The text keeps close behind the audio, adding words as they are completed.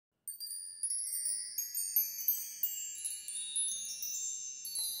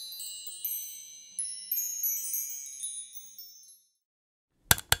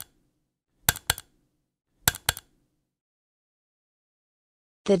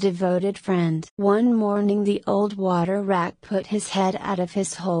The devoted friend. One morning the old water rat put his head out of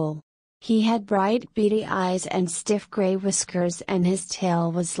his hole. He had bright beady eyes and stiff gray whiskers, and his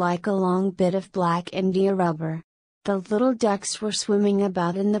tail was like a long bit of black India rubber. The little ducks were swimming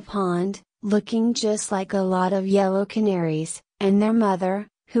about in the pond, looking just like a lot of yellow canaries, and their mother,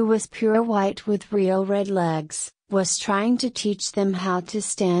 who was pure white with real red legs, was trying to teach them how to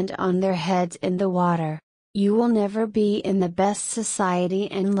stand on their heads in the water. "You will never be in the best society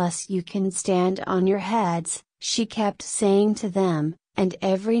unless you can stand on your heads," she kept saying to them, and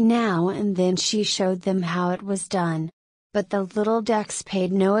every now and then she showed them how it was done. But the little ducks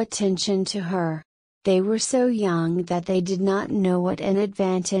paid no attention to her. They were so young that they did not know what an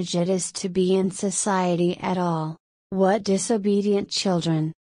advantage it is to be in society at all. "What disobedient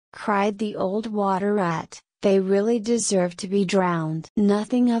children!" cried the old water rat, "they really deserve to be drowned."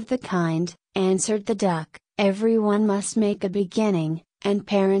 "Nothing of the kind," answered the duck, "everyone must make a beginning, and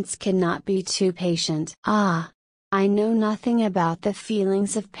parents cannot be too patient." "Ah! I know nothing about the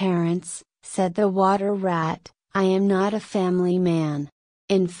feelings of parents," said the water rat, "I am not a family man.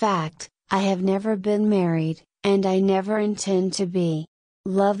 In fact, I have never been married, and I never intend to be.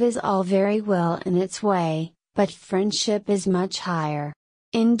 Love is all very well in its way, but friendship is much higher.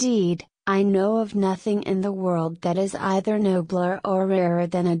 Indeed, I know of nothing in the world that is either nobler or rarer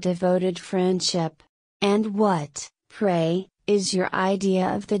than a devoted friendship." "And what, pray, is your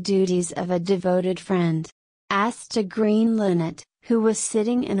idea of the duties of a devoted friend?" asked a green linnet, who was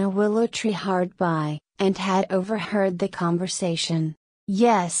sitting in a willow tree hard by, and had overheard the conversation.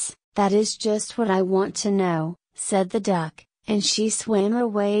 "Yes, that is just what I want to know," said the duck, and she swam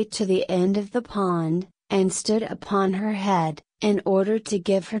away to the end of the pond, and stood upon her head, in order to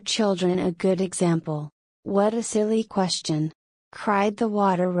give her children a good example. "What a silly question!" cried the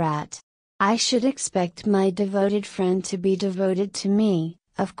water rat. "I should expect my devoted friend to be devoted to me,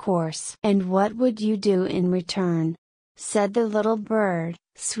 of course." "And what would you do in return?" said the little bird,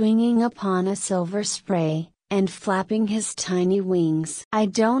 swinging upon a silver spray, and flapping his tiny wings. "I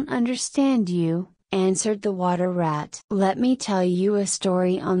don't understand you," answered the water rat. "Let me tell you a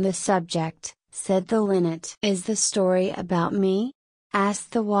story on the subject," said the linnet. "Is the story about me?"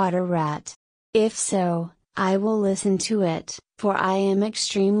 asked the water rat. "If so, I will listen to it, for I am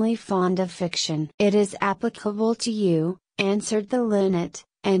extremely fond of fiction." "It is applicable to you," answered the linnet,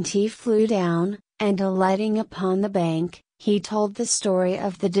 and he flew down, and alighting upon the bank, he told the story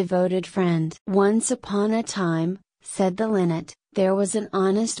of the devoted friend. "Once upon a time," said the linnet, "there was an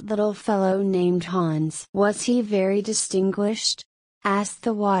honest little fellow named Hans." "Was he very distinguished?" asked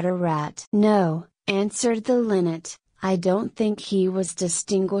the water rat. "No," answered the linnet, "I don't think he was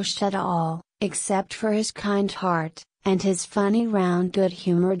distinguished at all, except for his kind heart, and his funny round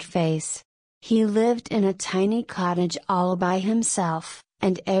good-humored face. He lived in a tiny cottage all by himself,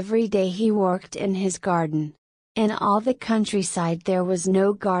 and every day he worked in his garden. In all the countryside there was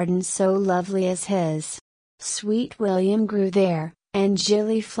no garden so lovely as his. Sweet William grew there, and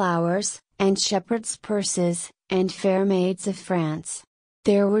gillyflowers, and shepherd's purses, and fair maids of France.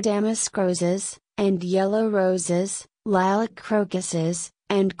 There were damask roses, and yellow roses, lilac crocuses,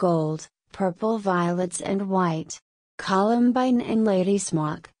 and gold, purple violets and white, columbine and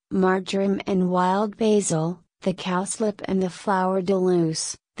ladysmock, marjoram and wild basil, the cowslip and the flower de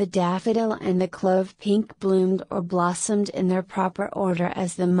luce. The daffodil and the clove pink bloomed or blossomed in their proper order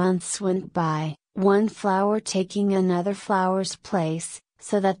as the months went by, one flower taking another flower's place,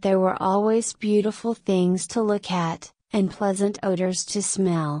 so that there were always beautiful things to look at, and pleasant odors to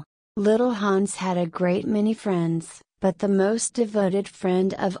smell. Little Hans had a great many friends, but the most devoted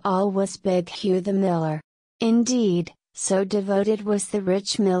friend of all was Big Hugh the miller. Indeed, so devoted was the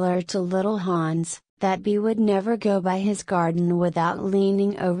rich miller to little Hans, that Bee would never go by his garden without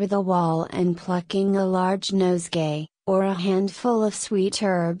leaning over the wall and plucking a large nosegay, or a handful of sweet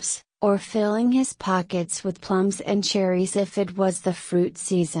herbs, or filling his pockets with plums and cherries if it was the fruit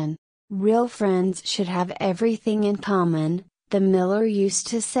season. "Real friends should have everything in common," the miller used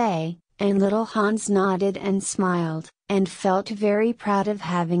to say, and little Hans nodded and smiled, and felt very proud of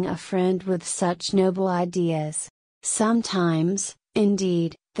having a friend with such noble ideas. Sometimes,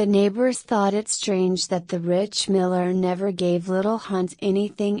 indeed, the neighbors thought it strange that the rich miller never gave little Hans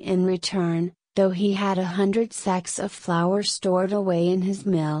anything in return, though he had 100 sacks of flour stored away in his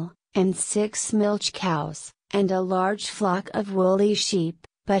mill, and 6 milch cows, and a large flock of woolly sheep,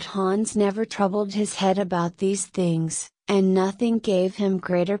 but Hans never troubled his head about these things, and nothing gave him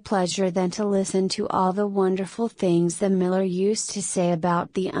greater pleasure than to listen to all the wonderful things the miller used to say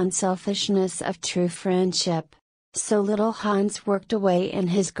about the unselfishness of true friendship. So little Hans worked away in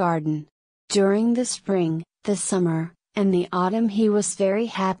his garden. During the spring, the summer, In the autumn he was very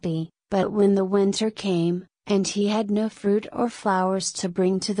happy, but when the winter came, and he had no fruit or flowers to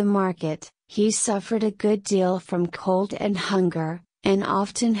bring to the market, he suffered a good deal from cold and hunger, and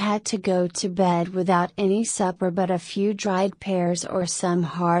often had to go to bed without any supper but a few dried pears or some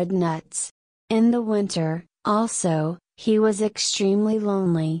hard nuts. In the winter, also, he was extremely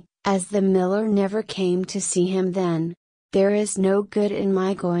lonely, as the miller never came to see him then. "There is no good in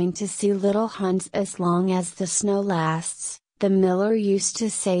my going to see little Hans as long as the snow lasts," the miller used to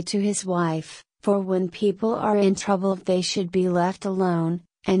say to his wife, "for when people are in trouble they should be left alone,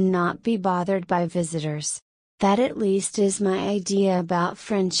 and not be bothered by visitors." That at least is my idea about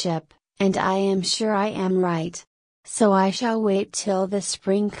friendship, and I am sure I am right. So I shall wait till the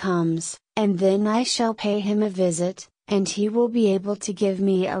spring comes, and then I shall pay him a visit, and he will be able to give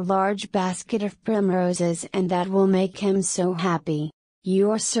me a large basket of primroses, and that will make him so happy. "You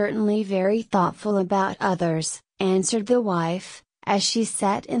are certainly very thoughtful about others," answered the wife, as she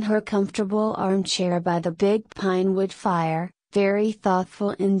sat in her comfortable armchair by the big pine wood fire, "very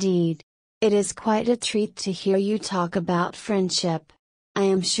thoughtful indeed. It is quite a treat to hear you talk about friendship. I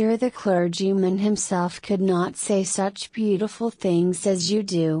am sure the clergyman himself could not say such beautiful things as you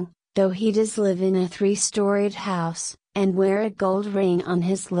do, though he does live in a 3-storied house, and wear a gold ring on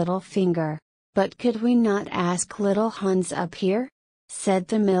his little finger. But could we not ask little Hans up here?" said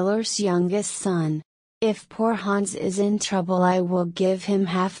the miller's youngest son. "If poor Hans is in trouble I will give him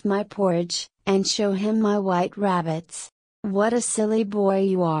half my porridge, and show him my white rabbits." "What a silly boy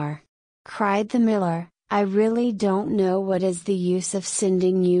you are!" cried the miller, "I really don't know what is the use of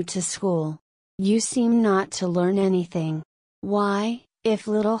sending you to school. You seem not to learn anything. Why, if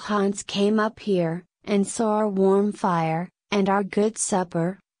little Hans came up here, and saw our warm fire, and our good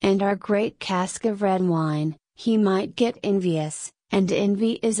supper, and our great cask of red wine, he might get envious, and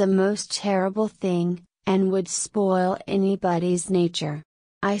envy is a most terrible thing, and would spoil anybody's nature.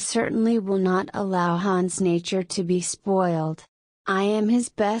 I certainly will not allow Hans' nature to be spoiled. I am his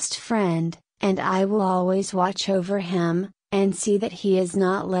best friend, and I will always watch over him, and see that he is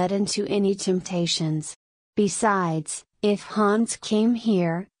not led into any temptations. Besides, if Hans came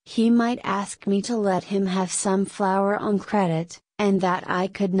here, he might ask me to let him have some flour on credit, and that I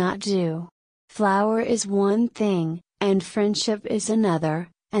could not do. Flour is one thing, and friendship is another,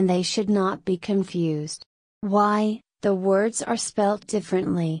 and they should not be confused. Why, the words are spelt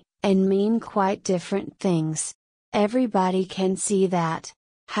differently, and mean quite different things. Everybody can see that.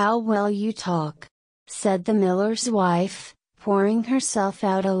 How well you talk," said the miller's wife, pouring herself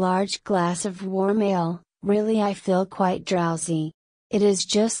out a large glass of warm ale. "Really I feel quite drowsy. It is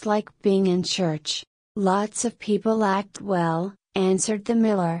just like being in church." "Lots of people act well," answered the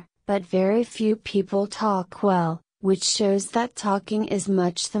miller, "but very few people talk well, which shows that talking is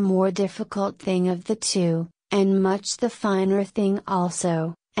much the more difficult thing of the two, and much the finer thing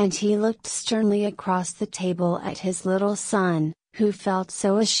also," and he looked sternly across the table at his little son, who felt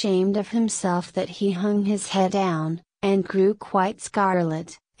so ashamed of himself that he hung his head down, and grew quite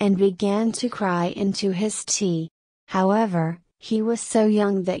scarlet, and began to cry into his tea. "However, he was so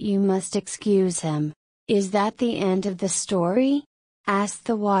young that you must excuse him." "Is that the end of the story?" asked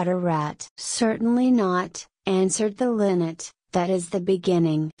the water rat. "Certainly not," answered the linnet, "that is the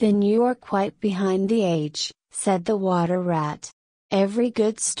beginning." "Then you are quite behind the age," said the water rat. "Every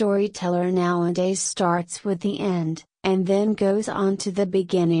good storyteller nowadays starts with the end, and then goes on to the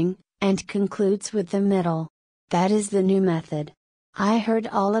beginning, and concludes with the middle. That is the new method. I heard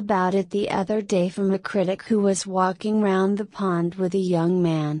all about it the other day from a critic who was walking round the pond with a young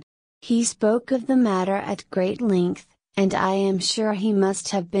man. He spoke of the matter at great length, and I am sure he must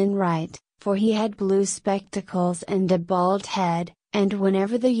have been right, for he had blue spectacles and a bald head, and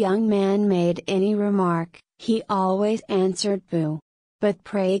whenever the young man made any remark, he always answered boo. But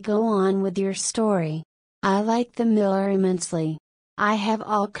pray go on with your story. I like the miller immensely. I have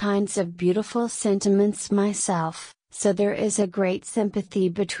all kinds of beautiful sentiments myself, so there is a great sympathy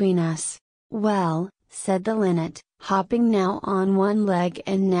between us." "Well," said the linnet, hopping now on one leg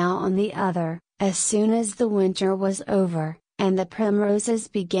and now on the other, "as soon as the winter was over, and the primroses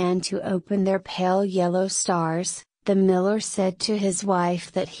began to open their pale yellow stars, the miller said to his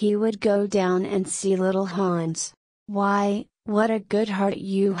wife that he would go down and see little Hans." "Why, what a good heart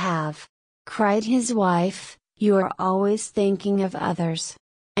you have!" cried his wife, "you are always thinking of others.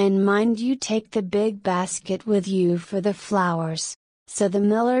 And mind you take the big basket with you for the flowers." So the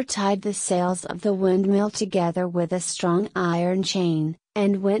miller tied the sails of the windmill together with a strong iron chain,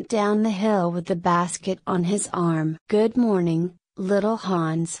 and went down the hill with the basket on his arm. "Good morning, little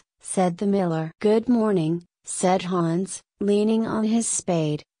Hans," said the miller. "Good morning," said Hans, leaning on his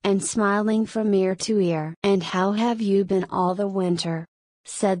spade. and smiling from ear to ear. "And how have you been all the winter?"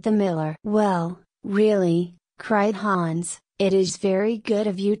 said the miller. "Well, really," cried Hans, "it is very good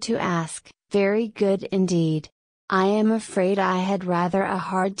of you to ask, very good indeed. I am afraid I had rather a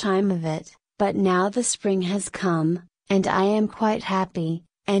hard time of it, but now the spring has come, and I am quite happy,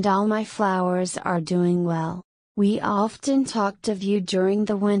 and all my flowers are doing well." "We often talked of you during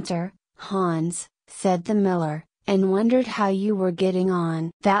the winter, Hans," said the miller, "and wondered how you were getting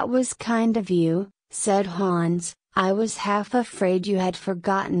on." "That was kind of you," said Hans, "I was half afraid you had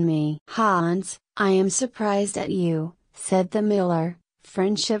forgotten me." "Hans, I am surprised at you," said the miller,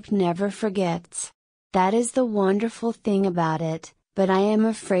 "friendship never forgets. That is the wonderful thing about it, but I am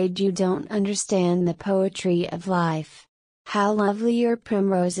afraid you don't understand the poetry of life. How lovely your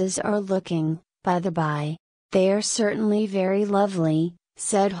primroses are looking, by the by." "They are certainly very lovely,"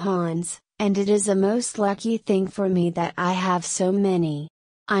 said Hans, "and it is a most lucky thing for me that I have so many.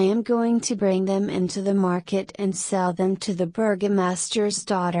 I am going to bring them into the market and sell them to the burgomaster's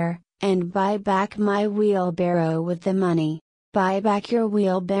daughter, and buy back my wheelbarrow with the money." "Buy back your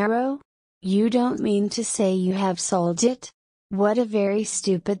wheelbarrow? You don't mean to say you have sold it? What a very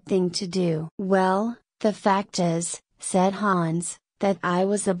stupid thing to do." "Well, the fact is," said Hans, "that I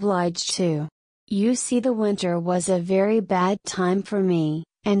was obliged to. You see, the winter was a very bad time for me,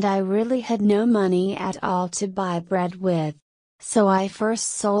 and I really had no money at all to buy bread with. So I first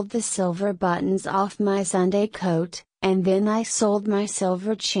sold the silver buttons off my Sunday coat, and then I sold my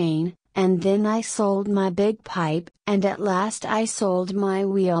silver chain, and then I sold my big pipe, and at last I sold my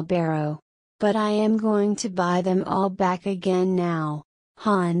wheelbarrow. But I am going to buy them all back again now."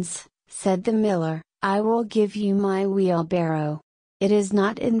 "Hans," said the miller, "I will give you my wheelbarrow. It is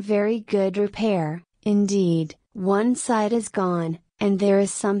not in very good repair, indeed, one side is gone, and there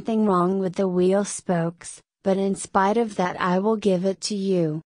is something wrong with the wheel spokes, but in spite of that I will give it to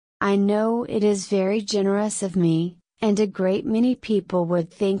you. I know it is very generous of me, and a great many people would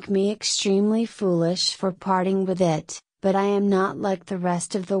think me extremely foolish for parting with it, but I am not like the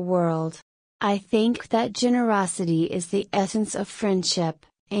rest of the world. I think that generosity is the essence of friendship,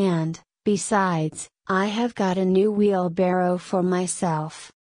 and, besides, I have got a new wheelbarrow for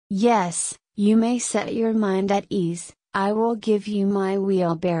myself. Yes, you may set your mind at ease, I will give you my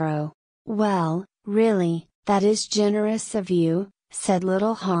wheelbarrow." "Well, really, that is generous of you," said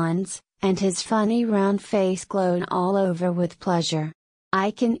little Hans, and his funny round face glowed all over with pleasure. "I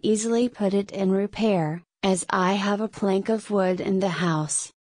can easily put it in repair, as I have a plank of wood in the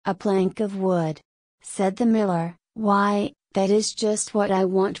house." "A plank of wood?" said the miller, "why, that is just what I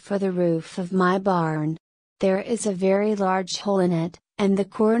want for the roof of my barn. There is a very large hole in it, and the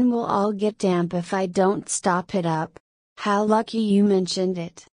corn will all get damp if I don't stop it up. How lucky you mentioned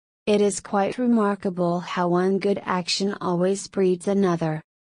it! It is quite remarkable how one good action always breeds another.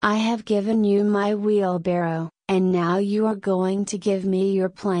 I have given you my wheelbarrow, and now you are going to give me your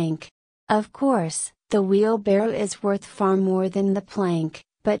plank. Of course, the wheelbarrow is worth far more than the plank,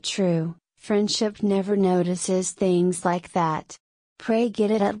 but true, friendship never notices things like that. Pray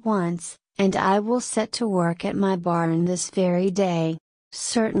get it at once, and I will set to work at my barn this very day."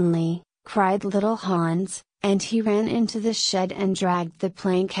 "Certainly," cried little Hans, and he ran into the shed and dragged the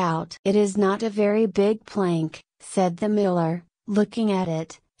plank out. "It is not a very big plank," said the miller, looking at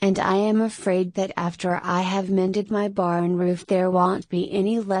it, "and I am afraid that after I have mended my barn roof there won't be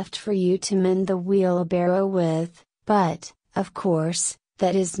any left for you to mend the wheelbarrow with, but, of course,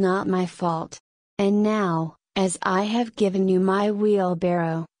 that is not my fault. And now, as I have given you my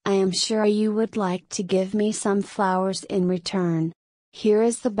wheelbarrow, I am sure you would like to give me some flowers in return. Here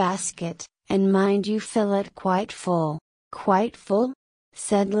is the basket, and mind you fill it quite full." "Quite full?"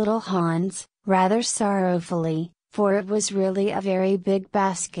 said little Hans, rather sorrowfully, for it was really a very big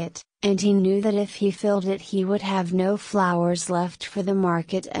basket, and he knew that if he filled it he would have no flowers left for the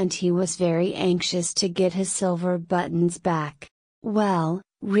market, and he was very anxious to get his silver buttons back. "Well,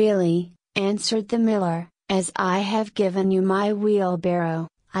 really," answered the miller, "as I have given you my wheelbarrow,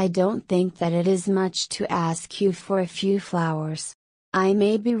 I don't think that it is much to ask you for a few flowers. I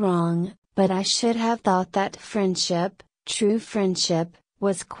may be wrong, but I should have thought that friendship, true friendship,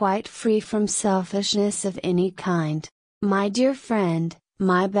 was quite free from selfishness of any kind." "My dear friend,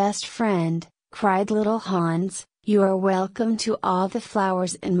 my best friend," cried little Hans, "you are welcome to all the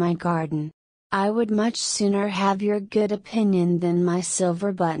flowers in my garden. I would much sooner have your good opinion than my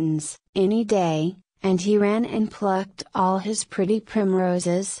silver buttons, any day," and he ran and plucked all his pretty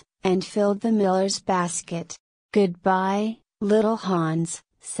primroses, and filled the miller's basket. "Goodbye, little Hans,"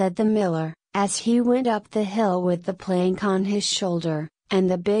 said the miller, as he went up the hill with the plank on his shoulder, and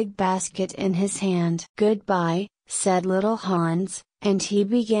the big basket in his hand. "Goodbye," said little Hans, and he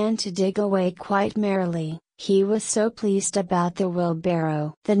began to dig away quite merrily. He was so pleased about the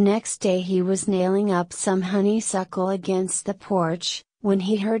wheelbarrow. The next day he was nailing up some honeysuckle against the porch, when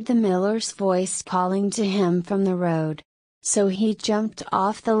he heard the miller's voice calling to him from the road. So he jumped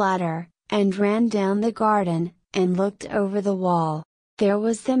off the ladder, and ran down the garden, and looked over the wall. There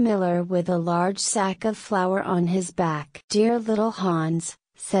was the miller with a large sack of flour on his back. "Dear little Hans,"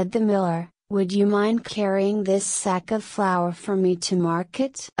 said the miller, "would you mind carrying this sack of flour for me to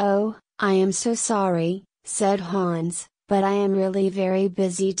market?" "Oh, I am so sorry," said Hans, "but I am really very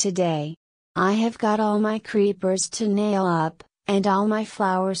busy today. I have got all my creepers to nail up, and all my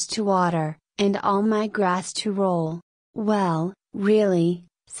flowers to water, and all my grass to roll." "Well, really,"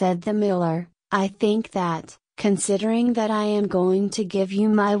 said the miller, "I think that, considering that I am going to give you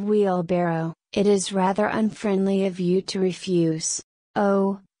my wheelbarrow, it is rather unfriendly of you to refuse."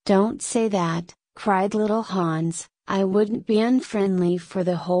 "Oh, don't say that," cried little Hans, "I wouldn't be unfriendly for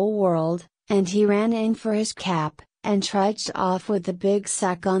the whole world," and he ran in for his cap, and trudged off with the big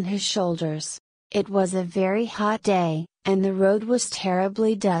sack on his shoulders. It was a very hot day, and the road was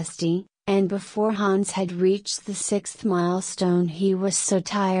terribly dusty, and before Hans had reached the 6th milestone he was so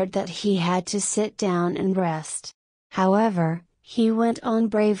tired that he had to sit down and rest. However, he went on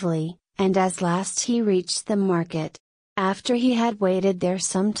bravely, and at last he reached the market. After he had waited there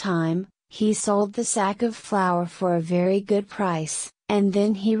some time, he sold the sack of flour for a very good price, and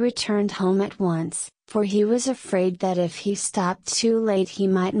then he returned home at once, for he was afraid that if he stopped too late he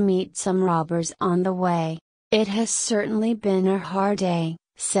might meet some robbers on the way. "It has certainly been a hard day,"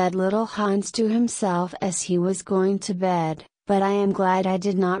 said little Hans to himself as he was going to bed, "but I am glad I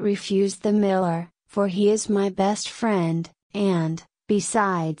did not refuse the miller, for he is my best friend, and,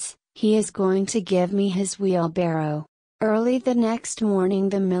 besides, he is going to give me his wheelbarrow." Early the next morning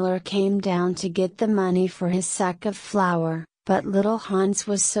the miller came down to get the money for his sack of flour, but little Hans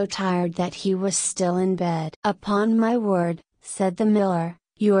was so tired that he was still in bed. "Upon my word," said the miller,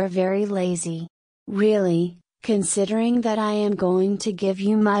 "you are very lazy. Really, considering that I am going to give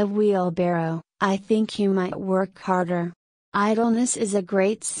you my wheelbarrow, I think you might work harder. Idleness is a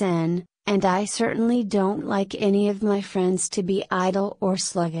great sin, and I certainly don't like any of my friends to be idle or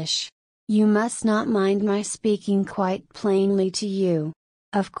sluggish. You must not mind my speaking quite plainly to you.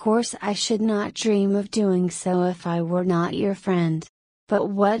 Of course I should not dream of doing so if I were not your friend. But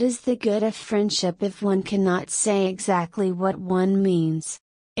what is the good of friendship if one cannot say exactly what one means?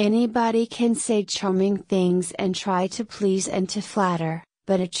 Anybody can say charming things and try to please and to flatter,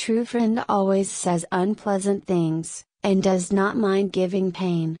 but a true friend always says unpleasant things, and does not mind giving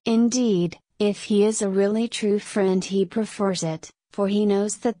pain. Indeed, if he is a really true friend he prefers it, for he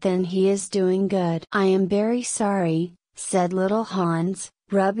knows that then he is doing good." "I am very sorry," said little Hans,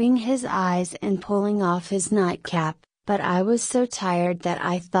 rubbing his eyes and pulling off his nightcap, "but I was so tired that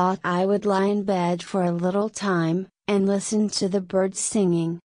I thought I would lie in bed for a little time, and listen to the birds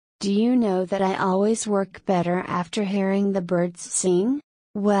singing. Do you know that I always work better after hearing the birds sing?"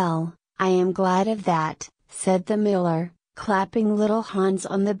 "Well, I am glad of that," said the miller, clapping little Hans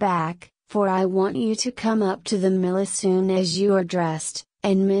on the back, "for I want you to come up to the mill as soon as you are dressed,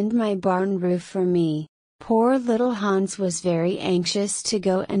 and mend my barn roof for me." Poor little Hans was very anxious to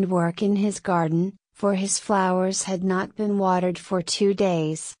go and work in his garden, for his flowers had not been watered for 2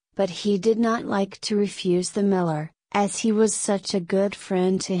 days, but he did not like to refuse the miller, as he was such a good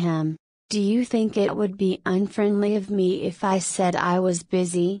friend to him. "Do you think it would be unfriendly of me if I said I was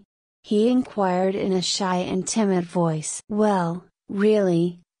busy?" he inquired in a shy and timid voice. "Well,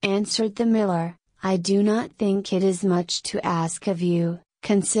 really," answered the miller, "I do not think it is much to ask of you,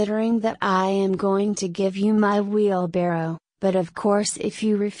 considering that I am going to give you my wheelbarrow, but of course if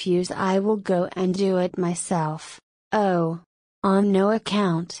you refuse I will go and do it myself." "Oh! On no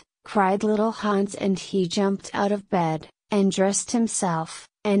account," cried little Hans, and he jumped out of bed, and dressed himself,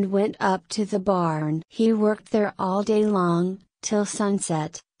 and went up to the barn. He worked there all day long, till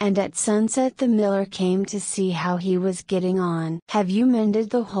sunset, and at sunset the miller came to see how he was getting on. "Have you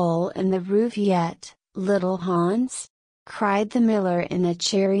mended the hole in the roof yet, little Hans?" cried the miller in a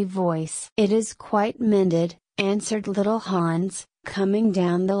cheery voice. "It is quite mended," answered little Hans, coming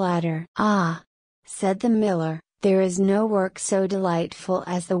down the ladder. "Ah!" said the miller, "there is no work so delightful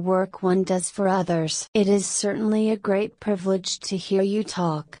as the work one does for others." "It is certainly a great privilege to hear you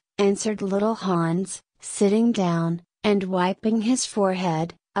talk," answered little Hans, sitting down, and wiping his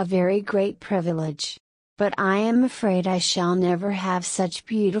forehead, "a very great privilege. But I am afraid I shall never have such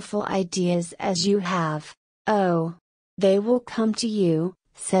beautiful ideas as you have." "Oh! They will come to you,"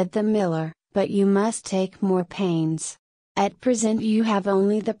 said the miller, "but you must take more pains. At present you have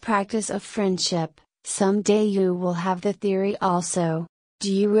only the practice of friendship, Some day you will have the theory also.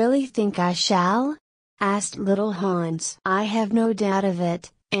 Do you really think I shall? Asked little Hans. I have no doubt of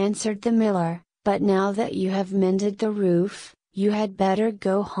it, answered the miller, but now that you have mended the roof, you had better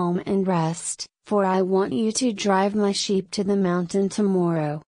go home and rest, for I want you to drive my sheep to the mountain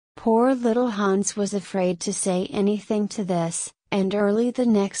tomorrow. Poor little Hans was afraid to say anything to this, and early the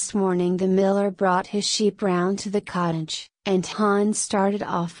next morning the miller brought his sheep round to the cottage, and Hans started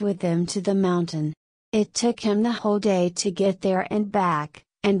off with them to the mountain. It took him the whole day to get there and back,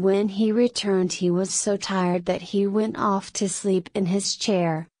 and when he returned he was so tired that he went off to sleep in his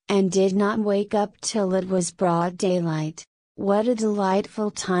chair, and did not wake up till it was broad daylight. What a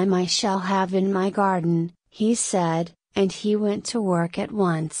delightful time I shall have in my garden, he said, and he went to work at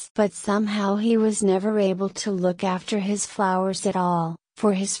once. But somehow he was never able to look after his flowers at all,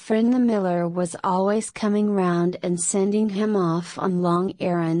 for his friend the miller was always coming round and sending him off on long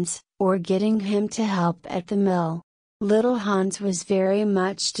errands, or getting him to help at the mill. Little Hans was very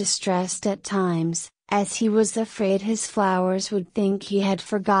much distressed at times, as he was afraid his flowers would think he had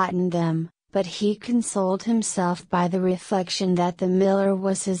forgotten them, but he consoled himself by the reflection that the miller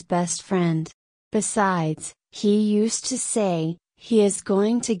was his best friend. Besides, he used to say, he is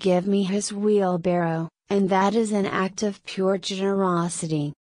going to give me his wheelbarrow, and that is an act of pure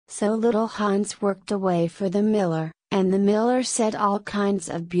generosity. So little Hans worked away for the miller, and the miller said all kinds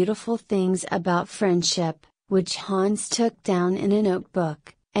of beautiful things about friendship, which Hans took down in a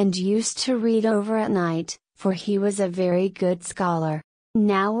notebook, and used to read over at night, for he was a very good scholar.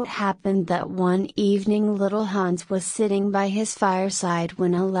 Now it happened that one evening little Hans was sitting by his fireside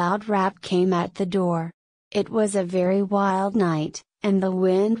when a loud rap came at the door. It was a very wild night, and the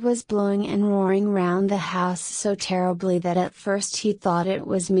wind was blowing and roaring round the house so terribly that at first he thought it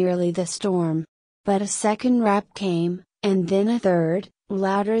was merely the storm. But a second rap came, and then a third,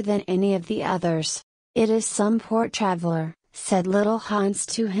 louder than any of the others. It is some poor traveler, said little Hans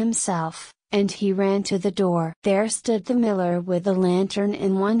to himself, and he ran to the door. There stood the miller with a lantern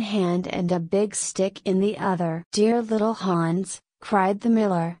in one hand and a big stick in the other. Dear little Hans, cried the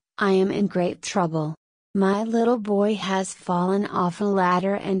miller, I am in great trouble. My little boy has fallen off a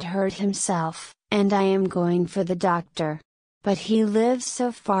ladder and hurt himself, and I am going for the doctor. But he lives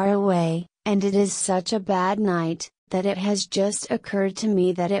so far away, and it is such a bad night, that it has just occurred to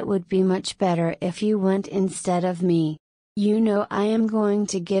me that it would be much better if you went instead of me. You know I am going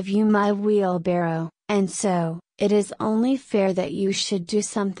to give you my wheelbarrow, and so, it is only fair that you should do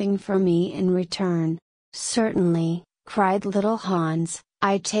something for me in return. Certainly, cried little Hans,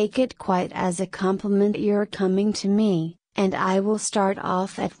 I take it quite as a compliment you're coming to me, and I will start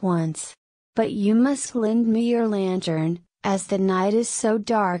off at once. But you must lend me your lantern, as the night is so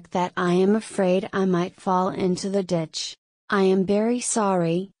dark that I am afraid I might fall into the ditch. I am very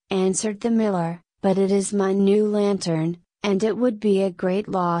sorry, answered the miller, but it is my new lantern, and it would be a great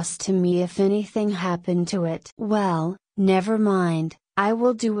loss to me if anything happened to it. Well, never mind, I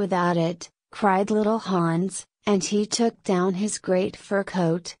will do without it, cried little Hans, and he took down his great fur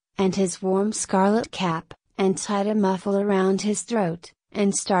coat, and his warm scarlet cap, and tied a muffle around his throat,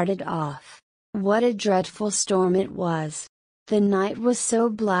 and started off. What a dreadful storm it was! The night was so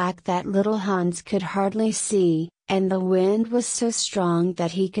black that little Hans could hardly see, and the wind was so strong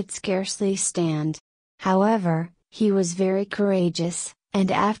that he could scarcely stand. However, he was very courageous,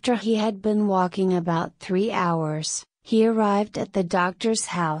 and after he had been walking about 3 hours, he arrived at the doctor's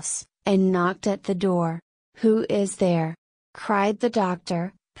house, and knocked at the door. Who is there? Cried the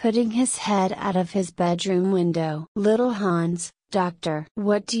doctor, putting his head out of his bedroom window. Little Hans, doctor.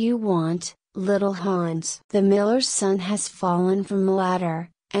 What do you want, little Hans? The miller's son has fallen from a ladder,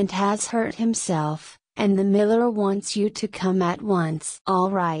 and has hurt himself, and the miller wants you to come at once.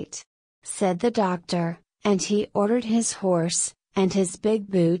 All right, said the doctor, and he ordered his horse, and his big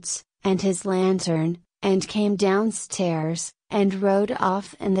boots, and his lantern, and came downstairs, and rode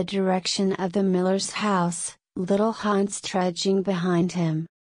off in the direction of the miller's house, little Hans trudging behind him.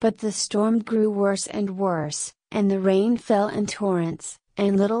 But the storm grew worse and worse, and the rain fell in torrents,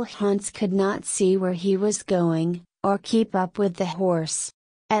 and little Hans could not see where he was going, or keep up with the horse.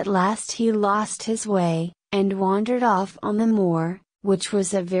 At last he lost his way, and wandered off on the moor, which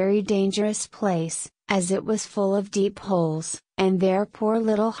was a very dangerous place, as it was full of deep holes, and there poor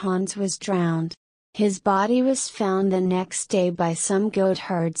little Hans was drowned. His body was found the next day by some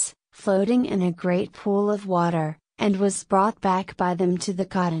goatherds, floating in a great pool of water, and was brought back by them to the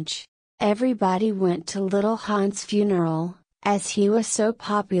cottage. Everybody went to little Hans' funeral, as he was so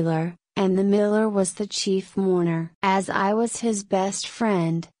popular, and the miller was the chief mourner. As I was his best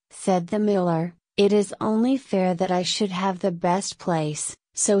friend, said the miller, it is only fair that I should have the best place,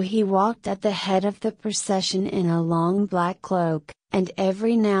 So he walked at the head of the procession in a long black cloak, and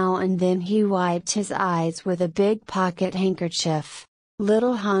every now and then he wiped his eyes with a big pocket handkerchief.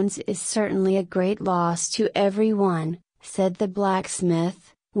 "Little Hans is certainly a great loss to everyone," said the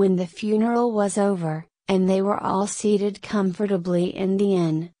blacksmith, when the funeral was over, and they were all seated comfortably in the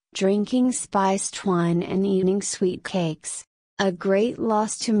inn, drinking spiced wine and eating sweet cakes. "A great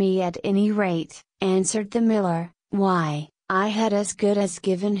loss to me at any rate," answered the miller. "Why, I had as good as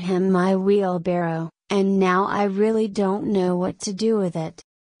given him my wheelbarrow, and now I really don't know what to do with it.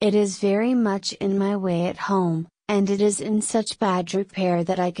 It is very much in my way at home, and it is in such bad repair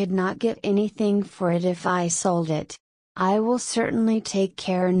that I could not get anything for it if I sold it. I will certainly take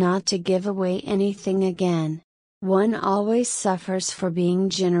care not to give away anything again. One always suffers for being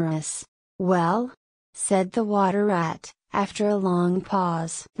generous." "Well?" said the water rat, after a long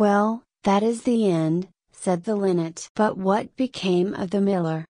pause. "Well, that is the end," said the linnet. "But what became of the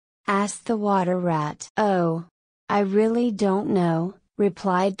miller?" asked the water rat. "Oh, I really don't know,"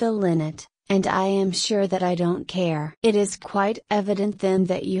 replied the linnet, "and I am sure that I don't care." "It is quite evident then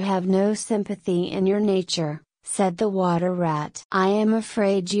that you have no sympathy in your nature," said the water rat. "I am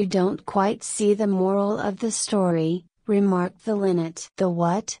afraid you don't quite see the moral of the story," remarked the linnet. "The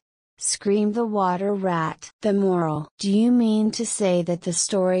what?" screamed the water rat. "The moral." "Do you mean to say that the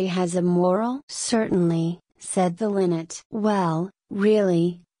story has a moral?" "Certainly," said the linnet. "Well,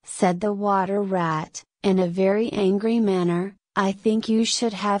 really," said the water rat, in a very angry manner, "I think you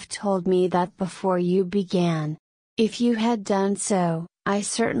should have told me that before you began. If you had done so, I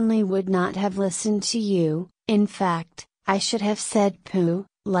certainly would not have listened to you. In fact, I should have said pooh,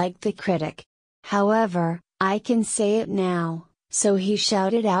 like the critic. However, I can say it now." So he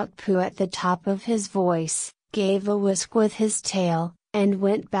shouted out pooh at the top of his voice, gave a whisk with his tail, and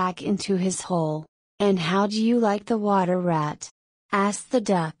went back into his hole. "And how do you like the water rat?" asked the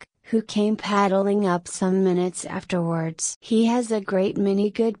duck, who came paddling up some minutes afterwards. "He has a great many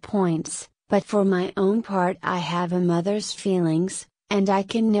good points, but for my own part I have a mother's feelings, and I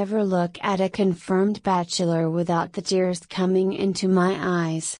can never look at a confirmed bachelor without the tears coming into my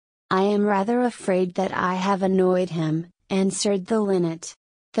eyes. I am rather afraid that I have annoyed him," answered the linnet.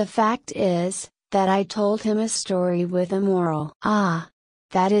 "The fact is, that I told him a story with a moral." "Ah!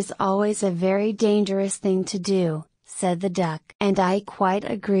 That is always a very dangerous thing to do," said the duck. "And I quite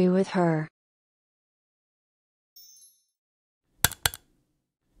agree with her.